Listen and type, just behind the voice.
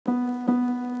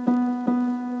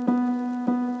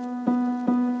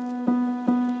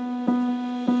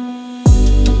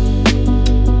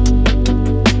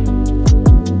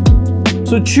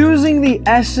So choosing the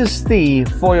SSD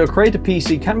for your creator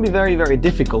PC can be very, very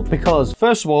difficult because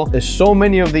first of all, there's so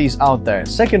many of these out there.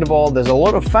 Second of all, there's a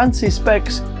lot of fancy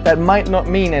specs that might not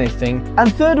mean anything.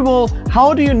 And third of all,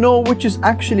 how do you know which is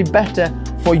actually better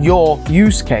for your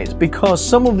use case? Because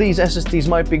some of these SSDs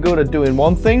might be good at doing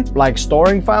one thing, like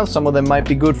storing files. Some of them might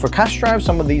be good for cache drives.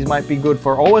 Some of these might be good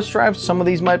for OS drives. Some of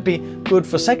these might be good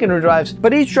for secondary drives,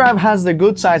 but each drive has the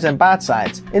good sides and bad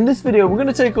sides. In this video, we're going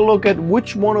to take a look at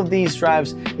which one of these drives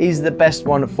is the best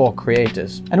one for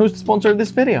creators. And who's the sponsor of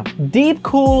this video?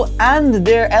 Deepcool and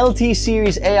their LT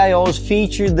series AIOs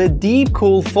feature the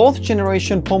Deepcool 4th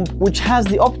generation pump, which has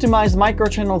the optimized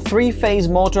microchannel 3-phase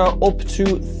motor up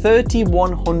to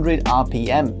 3100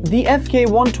 RPM. The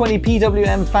FK120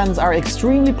 PWM fans are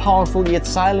extremely powerful yet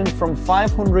silent from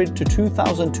 500 to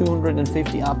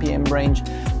 2250 RPM range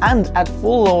and at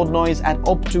full load noise at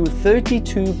up to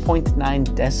 32.9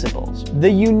 decibels. The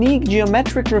unique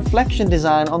geometric reflection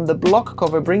design on the block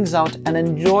cover brings out an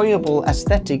enjoyable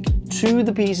aesthetic to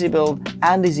the PC build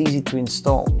and is easy to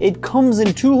install. It comes in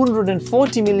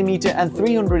 240mm and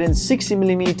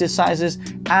 360mm sizes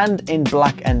and in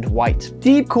black and white.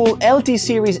 Deepcool LT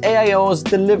series AIOs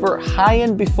deliver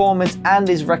high-end performance and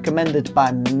is recommended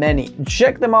by many.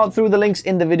 Check them out through the links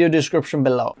in the video description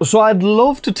below. So I'd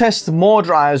love to test more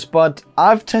drives, but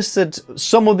I've tested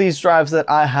some of these drives that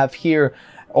I have here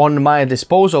on my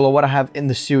disposal or what I have in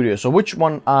the studio. So which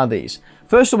one are these?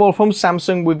 First of all, from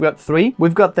Samsung, we've got three.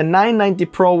 We've got the 990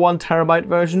 Pro 1TB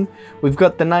version. We've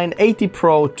got the 980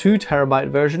 Pro 2TB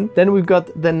version. Then we've got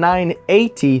the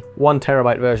 980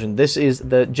 1TB version. This is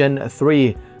the Gen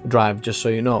 3 drive, just so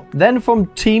you know. Then from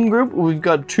Team Group, we've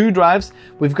got two drives.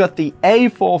 We've got the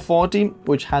A440,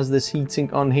 which has this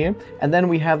heatsink on here. And then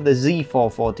we have the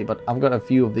Z440, but I've got a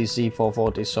few of these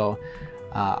Z440, so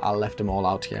I left them all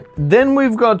out here. Then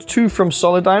we've got two from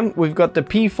Solidigm. We've got the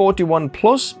P41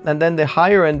 Plus and then the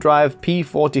higher end drive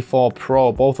P44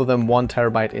 Pro, both of them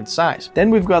 1TB in size. Then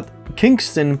we've got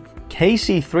Kingston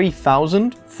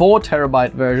KC3000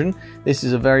 4TB version. This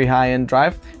is a very high-end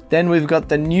drive. Then we've got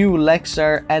the new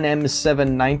Lexar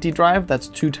NM790 drive, that's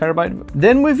 2TB.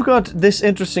 Then we've got this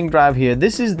interesting drive here.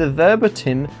 This is the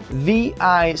Verbatim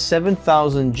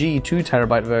VI7000G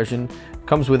 2TB version.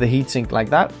 Comes with a heatsink like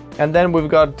that. And then we've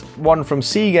got one from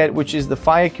Seagate, which is the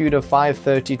Firecuda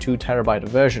 532 TB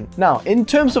version. Now, in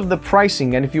terms of the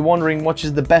pricing, and if you're wondering which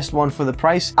is the best one for the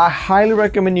price, I highly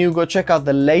recommend you go check out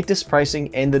the latest pricing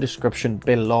in the description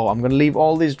below. I'm going to leave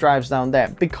all these drives down there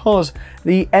because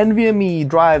the NVMe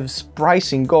drives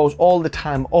pricing goes all the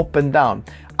time up and down.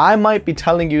 I might be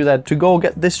telling you that to go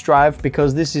get this drive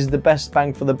because this is the best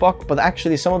bang for the buck, but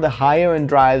actually some of the higher end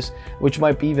drives, which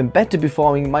might be even better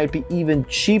performing, might be even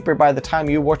cheaper by the time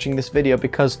you're watching this video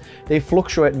because they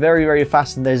fluctuate very, very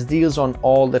fast and there's deals on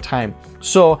all the time.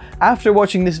 So after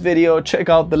watching this video, check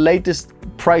out the latest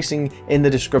pricing in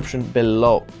the description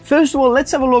below. First of all,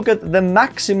 let's have a look at the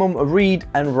maximum read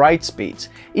and write speeds.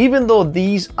 Even though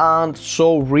these aren't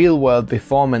so real world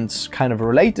performance kind of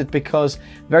related, because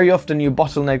very often you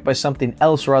bottleneck by something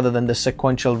else rather than the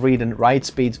sequential read and write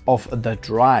speeds of the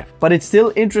drive. But it's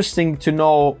still interesting to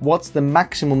know what's the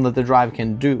maximum that the drive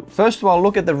can do. First of all,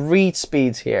 look at the read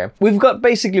speeds here. We've got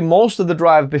basically most of the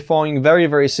drive performing very,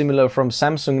 very similar from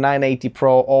Samsung 980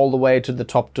 Pro all the way to the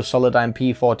top to Solidigm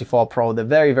P44 Pro. They're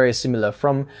very, very similar,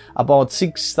 from about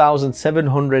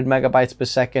 6,700 megabytes per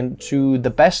second to the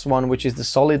best one, which is the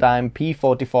Solidigm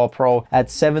P44 Pro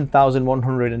at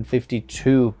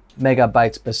 7,152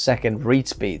 megabytes per second read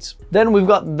speeds. Then we've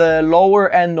got the lower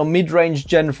end or mid-range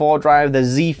Gen 4 drive, the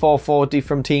Z440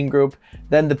 from Team Group,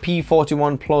 then the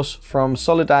P41 Plus from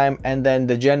Solidigm, and then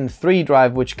the Gen 3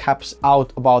 drive, which caps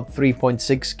out about 3.6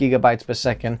 gigabytes per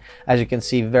second. As you can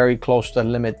see, very close to the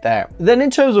limit there. Then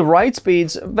in terms of write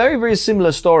speeds, very, very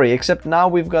similar story, except now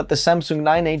we've got the Samsung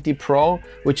 980 Pro,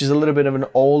 which is a little bit of an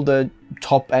older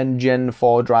top-end Gen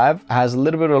 4 drive, has a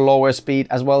little bit of lower speed,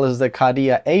 as well as the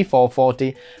Cardia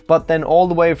A440, but then all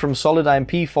the way from Solidigm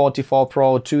P44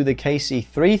 Pro to the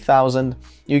KC3000,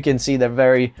 you can see they're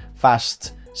very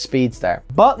fast speeds there.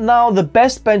 But now the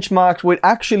best benchmarks would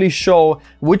actually show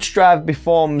which drive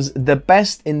performs the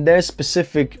best in their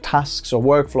specific tasks or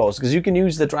workflows, because you can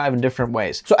use the drive in different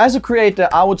ways. So as a creator,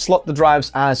 I would slot the drives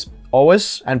as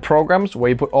OS and programs,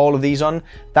 where you put all of these on.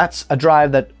 That's a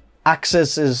drive that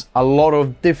accesses a lot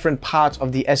of different parts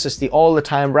of the SSD all the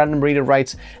time, random read and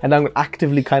writes, and then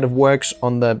actively kind of works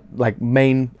on the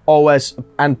main OS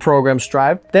and programs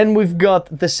drive. Then we've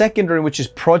got the secondary, which is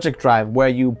project drive, where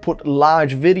you put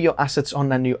large video assets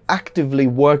on and you're actively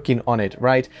working on it,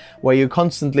 right? Where you're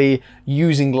constantly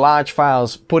using large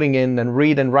files, putting in and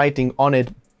read and writing on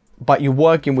it but you're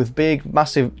working with big,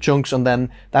 massive chunks, and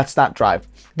then that's that drive.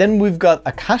 Then we've got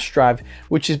a cache drive,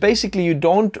 which is basically you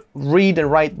don't read and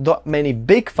write that many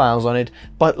big files on it,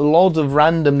 but loads of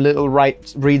random little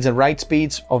reads and write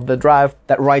speeds of the drive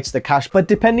that writes the cache. But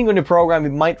depending on your program,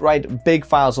 you might write big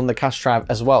files on the cache drive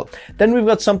as well. Then we've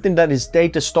got something that is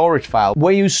data storage file,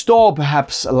 where you store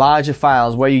perhaps larger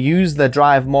files, where you use the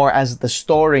drive more as the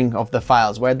storing of the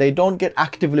files, where they don't get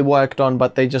actively worked on,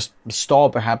 but they just store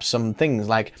perhaps some things,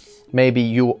 like maybe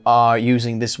you are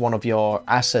using this one of your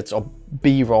assets or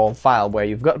B-roll file where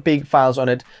you've got big files on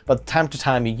it, but time to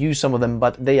time you use some of them,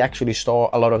 but they actually store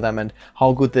a lot of them and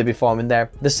how good they perform in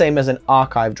there. The same as an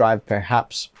archive drive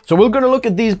perhaps. So we're going to look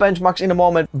at these benchmarks in a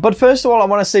moment, but first of all I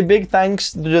want to say big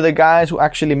thanks to the guys who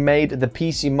actually made the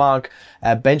PCmark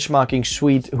benchmarking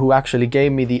suite, who actually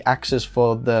gave me the access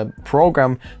for the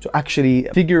program to actually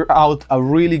figure out a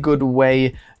really good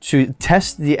way to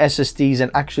test the SSDs and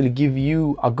actually give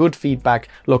you a good feedback.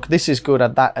 Look, this is good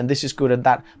at that and this is good at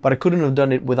that, but I couldn't have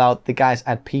done it without the guys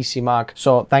at PCmark.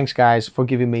 So thanks guys for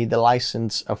giving me the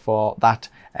license for that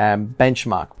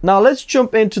benchmark. Now let's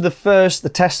jump into the first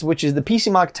test, which is the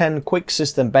PCmark 10 Quick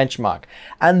System Benchmark.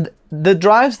 And the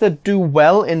drives that do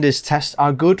well in this test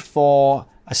are good for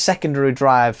a secondary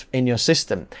drive in your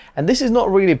system. And this is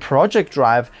not really project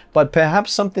drive, but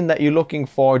perhaps something that you're looking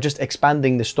for, just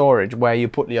expanding the storage, where you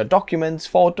put your documents,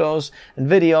 photos and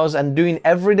videos and doing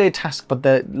everyday tasks, but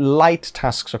the light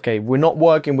tasks. Okay, we're not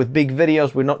working with big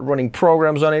videos, we're not running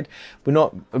programs on it, we're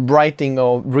not writing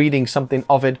or reading something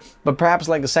of it, but perhaps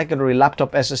like a secondary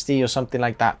laptop SSD or something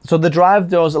like that. So the drive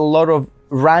does a lot of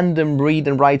random read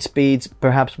and write speeds,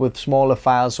 perhaps with smaller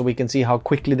files, so we can see how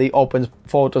quickly they open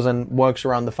photos and works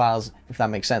around the files, if that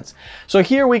makes sense. So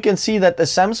here we can see that the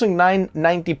Samsung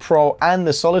 990 Pro and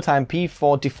the SolidTime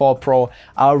P44 Pro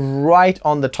are right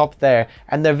on the top there,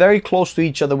 and they're very close to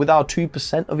each other, without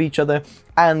 2% of each other,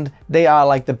 and they are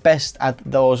like the best at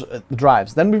those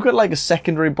drives. Then we've got like a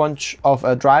secondary bunch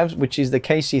of drives, which is the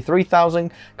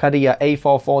KC3000, Kadia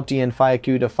A440 and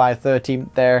FireCuda 530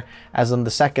 there as on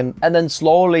the second. And then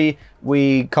slowly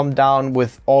we come down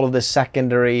with all of the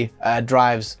secondary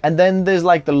drives. And then there's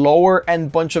like the lower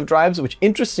end bunch of drives, which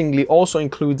interestingly also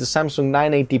includes the Samsung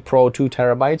 980 Pro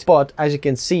 2TB. But as you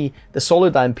can see, the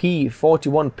SolidTime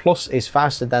P41 Plus is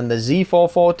faster than the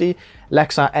Z440,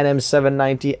 Lexar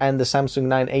NM790 and the Samsung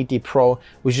 980 Pro,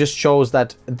 which just shows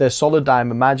that the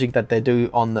SolidTime magic that they do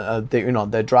on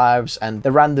the drives and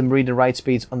the random read and write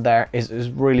speeds on there is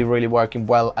really working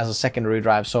well as a secondary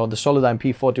drive. So the SolidTime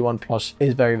P41 Plus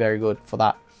is very good for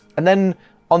that. And then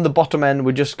on the bottom end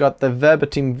we just got the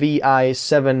Verbatim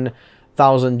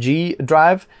VI7000G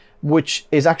drive, which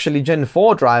is actually Gen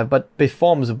 4 drive, but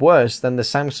performs worse than the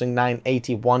Samsung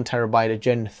 980 1TB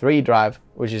Gen 3 drive,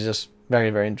 which is just very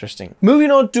interesting.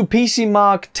 Moving on to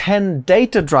PCmark 10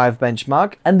 data drive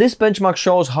benchmark, and this benchmark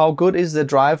shows how good is the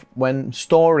drive when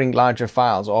storing larger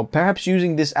files, or perhaps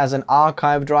using this as an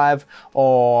archive drive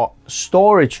or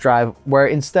storage drive, where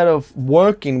instead of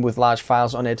working with large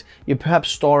files on it, you're perhaps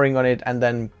storing on it and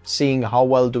then seeing how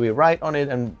well do we write on it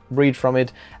and read from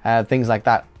it, things like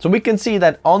that. So we can see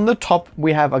that on the top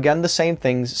we have again the same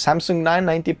things, Samsung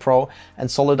 990 Pro and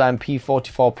SolidTime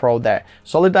P44 Pro there.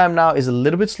 SolidTime now is a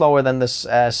little bit slower than this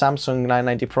Samsung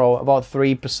 990 Pro, about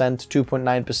 3%,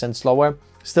 2.9% slower.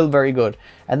 Still very good.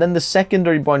 And then the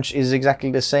secondary bunch is exactly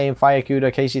the same,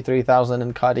 FireCuda, KC3000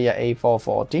 and Kadia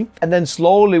A440. And then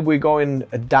slowly we're going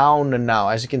down now.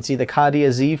 As you can see, the Kadia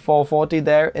Z440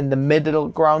 there in the middle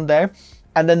ground there.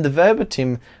 And then the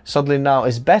Verbatim suddenly now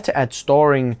is better at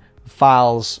storing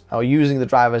files, or using the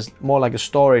drive as more like a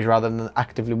storage rather than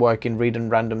actively working, reading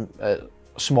random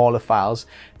smaller files.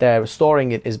 There,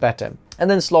 storing it is better. And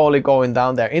then slowly going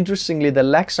down there. Interestingly, the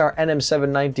Lexar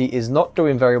NM790 is not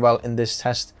doing very well in this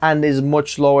test and is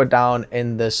much lower down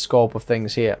in the scope of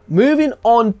things here. Moving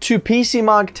on to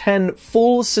PCmark 10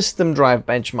 full system drive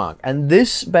benchmark. And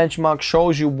this benchmark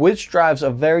shows you which drives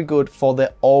are very good for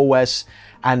the OS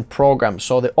and programs.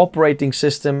 So the operating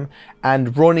system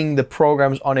and running the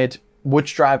programs on it,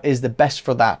 which drive is the best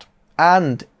for that.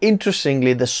 And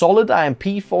interestingly, the SolidTime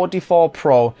P44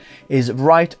 Pro is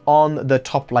right on the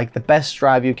top, like the best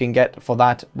drive you can get for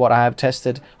that, what I have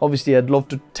tested. Obviously, I'd love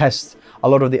to test a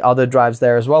lot of the other drives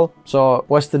there as well. So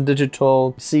Western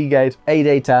Digital, Seagate,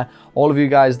 AData, all of you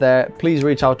guys there, please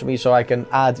reach out to me so I can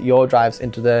add your drives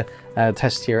into the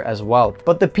test here as well.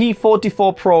 But the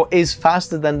P44 Pro is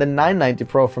faster than the 990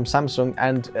 Pro from Samsung,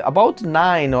 and about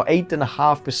 9 or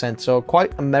 8.5%, so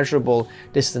quite a measurable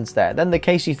distance there. Then the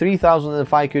KC3000 and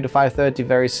FireCuda 530,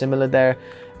 very similar there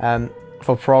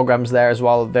for programs there as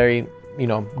well, very you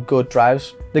know, good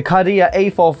drives. The Cardia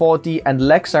A440 and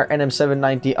Lexar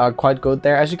NM790 are quite good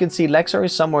there. As you can see, Lexar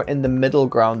is somewhere in the middle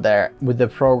ground there with the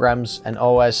programs and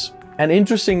OS. And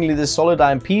interestingly, the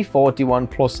Solidigm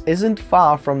P41 Plus isn't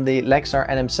far from the Lexar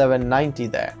NM790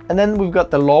 there. And then we've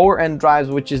got the lower end drives,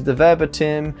 which is the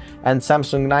Verbatim and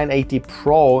Samsung 980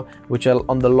 Pro, which are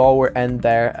on the lower end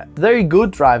there. Very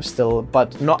good drives still,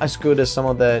 but not as good as some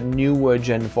of the newer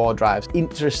Gen 4 drives.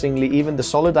 Interestingly, even the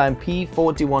Solidigm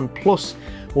P41 Plus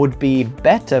would be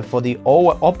better for the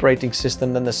operating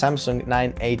system than the Samsung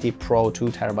 980 Pro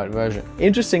 2TB version.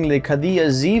 Interestingly, the Cardia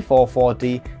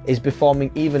Z440 is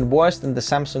performing even worse than the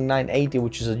Samsung 980,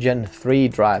 which is a Gen 3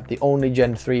 drive, the only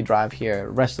Gen 3 drive here.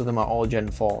 The rest of them are all Gen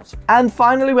 4s. And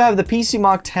finally, we have the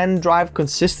PCmark 10 drive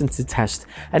consistency test.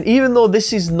 And even though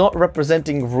this is not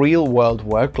representing real-world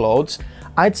workloads,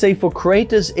 I'd say for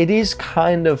creators, it is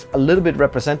kind of a little bit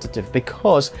representative,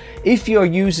 because if you're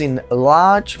using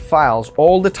large files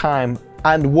all the time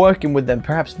and working with them,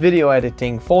 perhaps video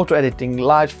editing, photo editing,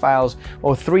 large files,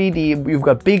 or 3D, you've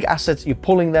got big assets, you're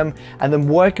pulling them and then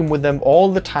working with them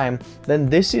all the time, then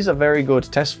this is a very good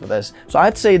test for this. So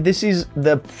I'd say this is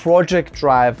the project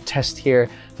drive test here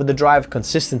for the drive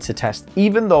consistency test,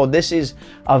 even though this is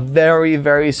a very,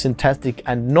 very synthetic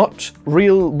and not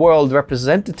real world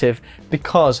representative,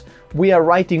 because we are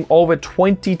writing over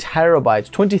 20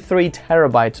 terabytes, 23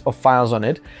 terabytes of files on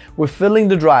it. We're filling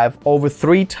the drive over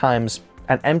 3 times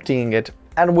and emptying it,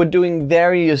 and we're doing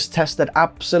various tests that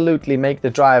absolutely make the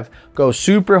drive go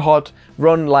super hot,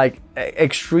 run like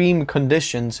extreme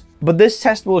conditions. But this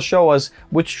test will show us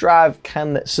which drive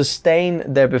can sustain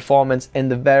their performance in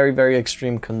the very, very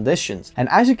extreme conditions. And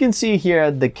as you can see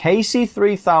here, the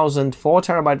KC3000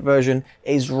 4TB version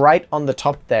is right on the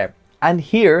top there. And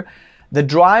here, the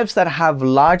drives that have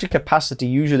larger capacity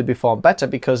usually perform better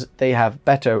because they have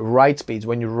better write speeds.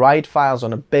 When you write files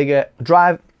on a bigger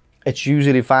drive, it's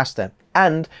usually faster.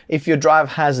 And if your drive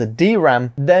has a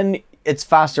DRAM, then it's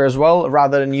faster as well,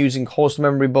 rather than using host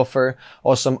memory buffer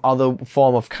or some other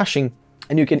form of caching.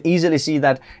 And you can easily see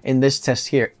that in this test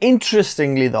here.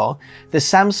 Interestingly though, the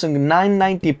Samsung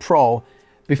 990 Pro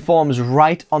performs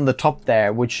right on the top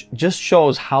there, which just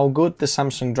shows how good the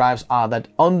Samsung drives are, that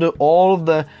under all of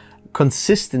the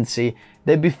consistency,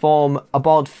 they perform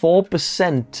about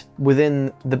 4%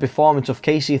 within the performance of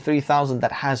KC3000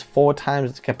 that has 4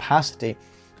 times the capacity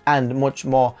and much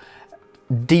more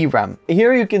DRAM.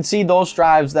 Here you can see those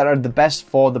drives that are the best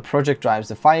for the project drives,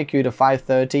 the FireQ, the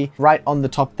 530, right on the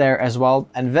top there as well.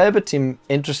 And Verbatim,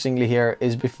 interestingly here,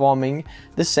 is performing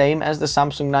the same as the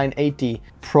Samsung 980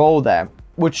 Pro there,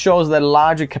 which shows that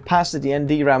larger capacity and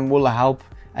DRAM will help.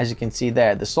 As you can see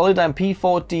there, the Solidigm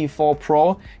P44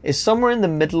 Pro is somewhere in the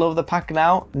middle of the pack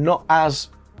now, not as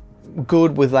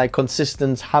good with like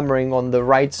consistent hammering on the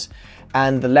writes,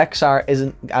 and the Lexar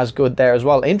isn't as good there as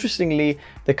well. Interestingly,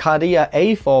 the Cardia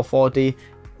A440,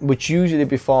 which usually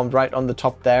performed right on the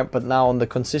top there, but now on the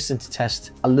consistency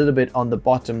test, a little bit on the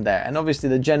bottom there. And obviously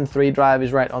the Gen 3 drive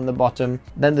is right on the bottom,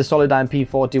 then the Solidigm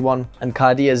P41 and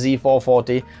Cardia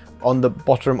Z440 on the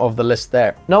bottom of the list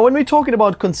there. Now, when we're talking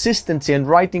about consistency and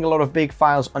writing a lot of big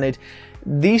files on it,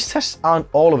 these tests aren't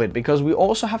all of it, because we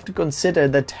also have to consider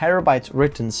the terabytes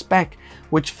written spec,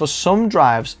 which for some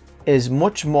drives is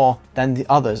much more than the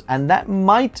others, and that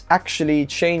might actually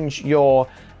change your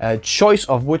choice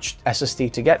of which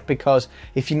SSD to get. Because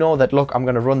if you know that, look, I'm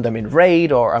going to run them in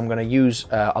RAID, or I'm going to use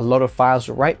a lot of files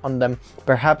to write on them,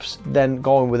 perhaps then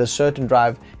going with a certain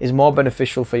drive is more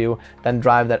beneficial for you than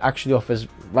drive that actually offers,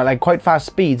 well, like quite fast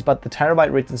speeds, but the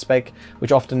terabyte written spec,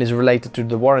 which often is related to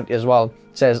the warranty as well,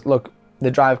 says, look,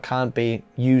 the drive can't be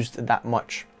used that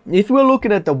much. If we're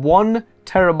looking at the 1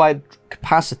 terabyte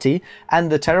capacity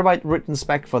and the terabyte written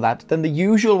spec for that, then the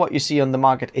usual what you see on the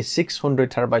market is 600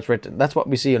 terabytes written. That's what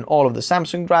we see on all of the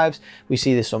Samsung drives. We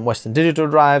see this on Western Digital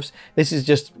drives. This is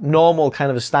just normal, kind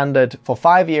of a standard for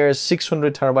 5 years,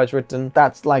 600 terabytes written.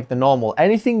 That's like the normal.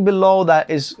 Anything below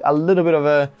that is a little bit of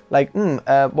a like,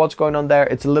 what's going on there?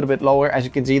 It's a little bit lower. As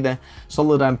you can see, the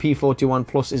Solidigm P41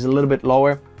 Plus is a little bit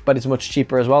lower, but it's much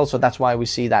cheaper as well, so that's why we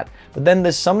see that. But then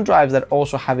there's some drives that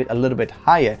also have it a little bit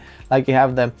higher, like you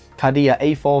have the Cardia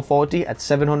A440 at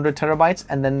 700 terabytes,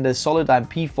 and then the Solidigm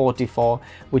P44,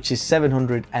 which is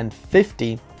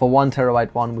 750 for 1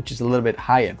 terabyte one, which is a little bit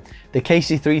higher. The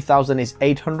KC3000 is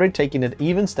 800, taking it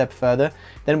even step further.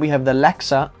 Then we have the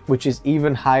Lexar, which is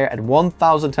even higher at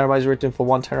 1000 terabytes written for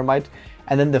 1 terabyte.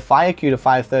 and then the FireQ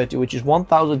 530, which is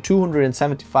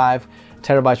 1,275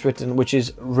 terabytes written, which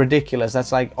is ridiculous.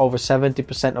 That's like over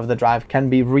 70% of the drive can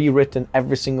be rewritten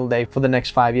every single day for the next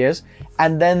 5 years.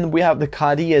 And then we have the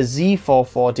Cardia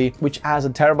Z440, which has a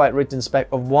terabyte written spec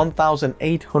of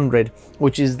 1,800,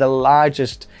 which is the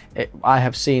largest I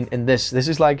have seen in this. This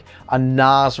is like a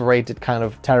NAS rated kind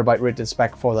of terabyte written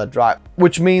spec for that drive,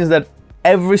 which means that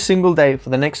every single day for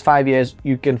the next 5 years,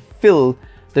 you can fill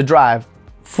the drive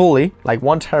fully, like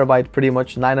 1 terabyte, pretty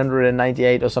much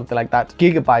 998 or something like that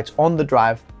gigabytes on the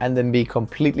drive, and then be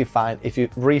completely fine if you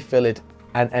refill it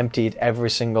and empty it every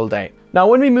single day. Now,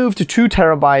 when we move to 2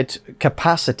 terabyte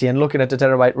capacity and looking at the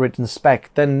terabyte written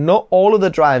spec, then not all of the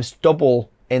drives double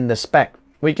in the spec.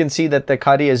 We can see that the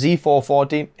Cardia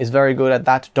Z440 is very good at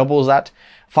that, doubles that.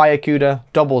 FireQ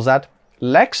doubles that.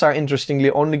 Lexar,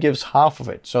 interestingly, only gives half of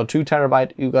it. So 2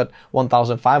 terabyte, you got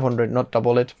 1,500, not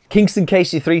double it. Kingston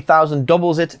KC3000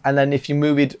 doubles it. And then if you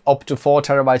move it up to 4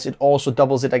 terabytes, it also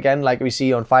doubles it again, like we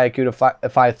see on FireQ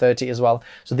 530 as well.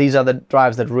 So these are the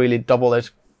drives that really double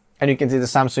it. And you can see the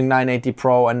Samsung 980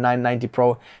 Pro and 990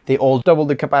 Pro, they all double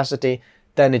the capacity.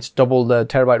 Then it's double the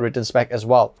terabyte written spec as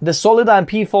well. The Solidigm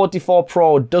P44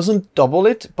 Pro doesn't double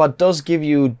it, but does give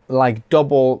you like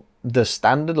double the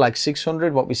standard, like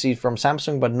 600, what we see from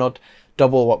Samsung, but not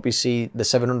double what we see the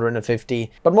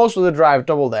 750. But most of the drive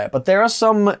double there. But there are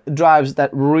some drives that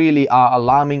really are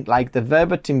alarming, like the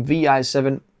Verbatim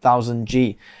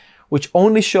VI7000G, which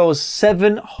only shows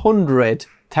 700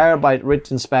 terabyte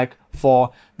written spec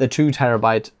for the 2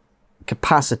 terabyte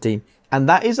capacity. And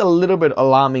that is a little bit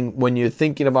alarming when you're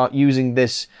thinking about using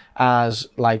this as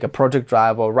like a project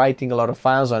drive or writing a lot of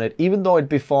files on it. Even though it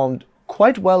performed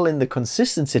quite well in the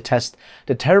consistency test,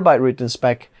 the terabyte written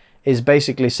spec is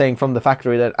basically saying from the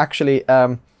factory that actually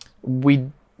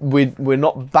we're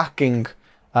not backing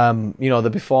you know, the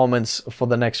performance for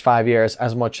the next 5 years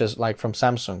as much as like from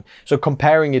Samsung. So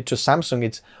comparing it to Samsung,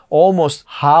 it's almost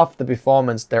half the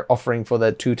performance they're offering for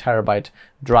the 2 terabyte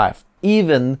drive.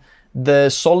 Even the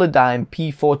Solidigm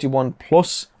P41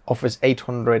 Plus offers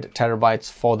 800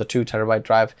 terabytes for the 2 terabyte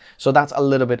drive. So that's a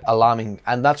little bit alarming.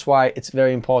 And that's why it's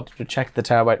very important to check the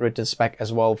terabyte written spec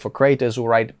as well for creators who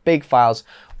write big files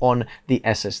on the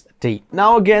SSD.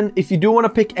 Now, again, if you do want to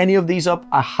pick any of these up,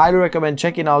 I highly recommend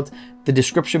checking out the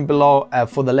description below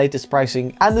for the latest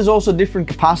pricing. And there's also different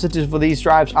capacities for these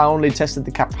drives. I only tested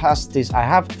the capacities I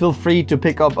have. Feel free to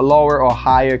pick up lower or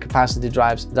higher capacity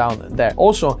drives down there.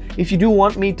 Also, if you do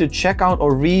want me to check out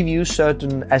or review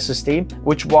certain SSD,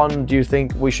 which one do you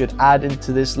think we should add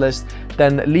into this list?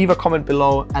 Then leave a comment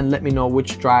below and let me know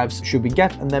which drives should we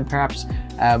get, and then perhaps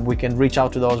we can reach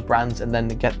out to those brands and then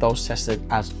get those tested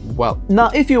as well. Now,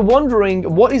 if you're wondering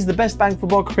what is the best bang for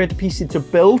buck creator PC to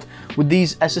build with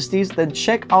these SSDs, then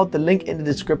check out the link in the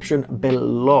description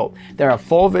below. There are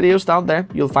 4 videos down there.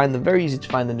 You'll find them very easy to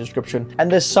find in the description,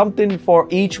 and there's something for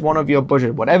each one of your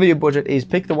budget. Whatever your budget is,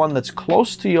 pick the one that's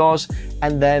close to yours,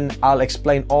 and then I'll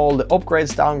explain all the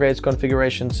upgrades, downgrades,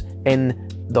 configurations in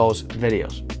those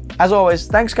videos. As always,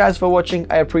 thanks guys for watching.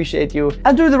 I appreciate you,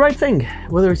 and do the right thing,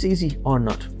 whether it's easy or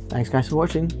not. Thanks guys for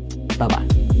watching. Bye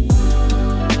bye.